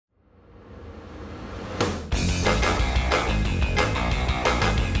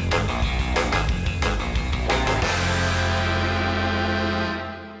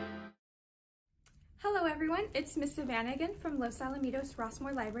it's Miss Savannah again from Los Alamitos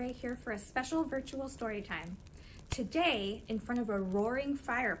Rossmore Library here for a special virtual story time. Today, in front of a roaring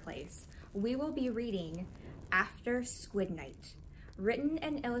fireplace, we will be reading After Squidnight, written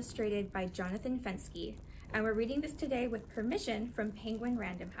and illustrated by Jonathan Fenske, and we're reading this today with permission from Penguin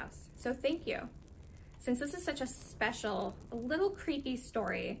Random House, so thank you. Since this is such a special, a little creepy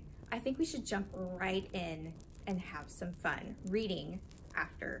story, I think we should jump right in and have some fun reading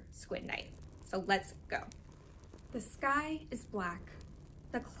After Squidnight. So let's go. The sky is black.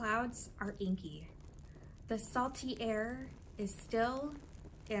 The clouds are inky. The salty air is still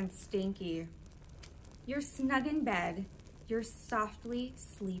and stinky. You're snug in bed. You're softly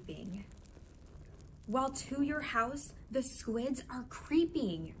sleeping. While to your house, the squids are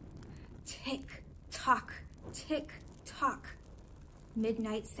creeping. Tick, tock, tick, tock.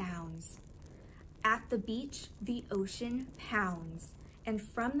 Midnight sounds. At the beach, the ocean pounds, and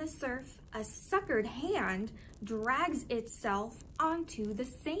from the surf, a suckered hand drags itself onto the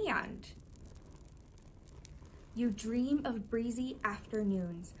sand. You dream of breezy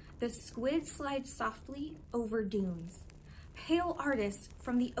afternoons. The squid slides softly over dunes. Pale artists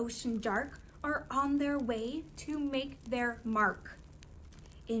from the ocean dark are on their way to make their mark.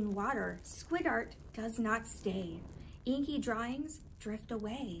 In water, squid art does not stay. Inky drawings drift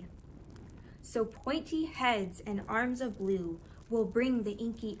away. So pointy heads and arms of blue will bring the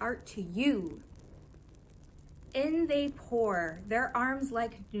inky art to you. In they pour, their arms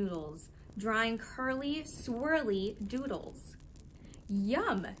like noodles, drawing curly, swirly doodles.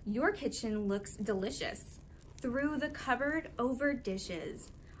 Yum, your kitchen looks delicious. Through the cupboard over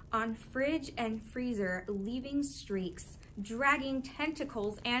dishes, on fridge and freezer leaving streaks, dragging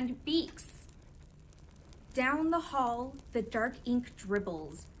tentacles and beaks. Down the hall, the dark ink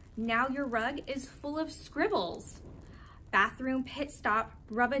dribbles. Now your rug is full of scribbles. Bathroom pit stop,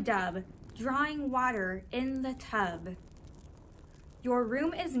 rub-a-dub, drawing water in the tub. Your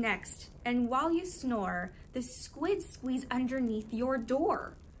room is next, and while you snore, the squids squeeze underneath your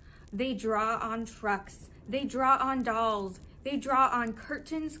door. They draw on trucks, they draw on dolls, they draw on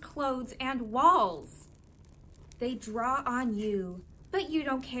curtains, clothes, and walls. They draw on you, but you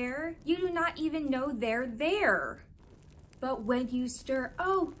don't care. You do not even know they're there. But when you stir,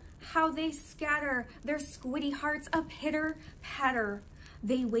 oh, how they scatter, their squiddy hearts a pitter-patter.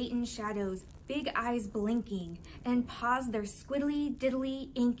 They wait in shadows, big eyes blinking, and pause their squiddly diddly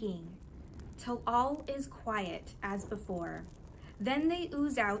inking, till all is quiet as before. Then they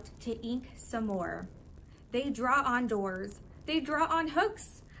ooze out to ink some more. They draw on doors, they draw on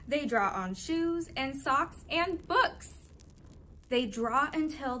hooks, they draw on shoes and socks and books. They draw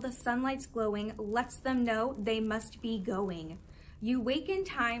until the sunlight's glowing lets them know they must be going. You wake in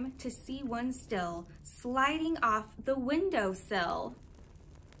time to see one still, sliding off the windowsill.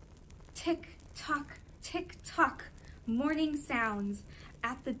 Tick-tock, tick-tock, morning sounds.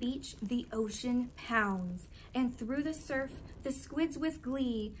 At the beach, the ocean pounds, and through the surf, the squids with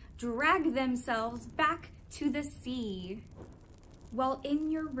glee drag themselves back to the sea. While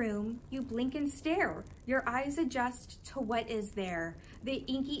in your room, you blink and stare. Your eyes adjust to what is there. The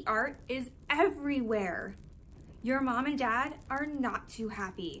inky art is everywhere. Your mom and dad are not too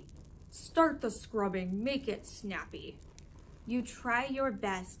happy. Start the scrubbing, make it snappy. You try your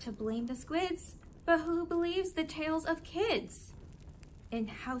best to blame the squids, but who believes the tales of kids? In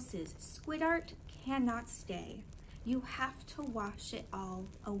houses, squid art cannot stay. You have to wash it all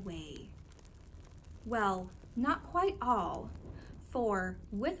away. Well, not quite all. For,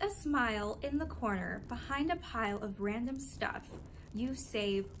 with a smile in the corner behind a pile of random stuff, you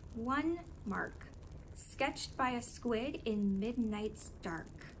save one mark, sketched by a squid in midnight's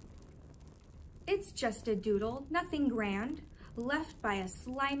dark. It's just a doodle, nothing grand, left by a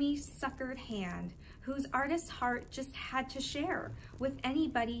slimy, suckered hand, whose artist's heart just had to share with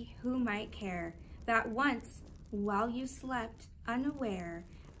anybody who might care, that once, while you slept unaware,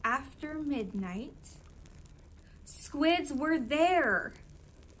 after midnight, squids were there.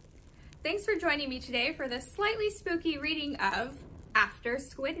 Thanks for joining me today for this slightly spooky reading of After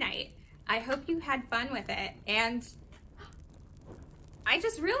Squidnight. I hope you had fun with it, and I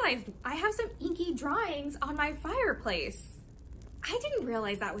just realized I have some inky drawings on my fireplace. I didn't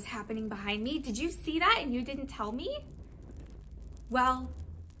realize that was happening behind me. Did you see that and you didn't tell me? Well,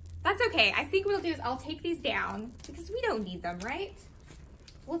 that's okay. I think what I'll do is I'll take these down because we don't need them, right?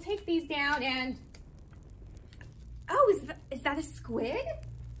 We'll take these down and, oh, is that a squid?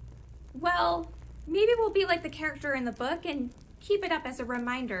 Well, maybe we'll be like the character in the book and keep it up as a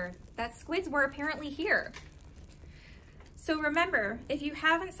reminder that squids were apparently here. So remember, if you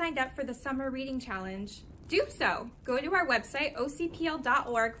haven't signed up for the summer reading challenge, do so. Go to our website,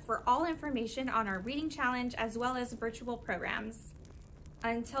 ocpl.org, for all information on our reading challenge as well as virtual programs.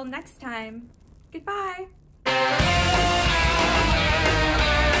 Until next time, goodbye.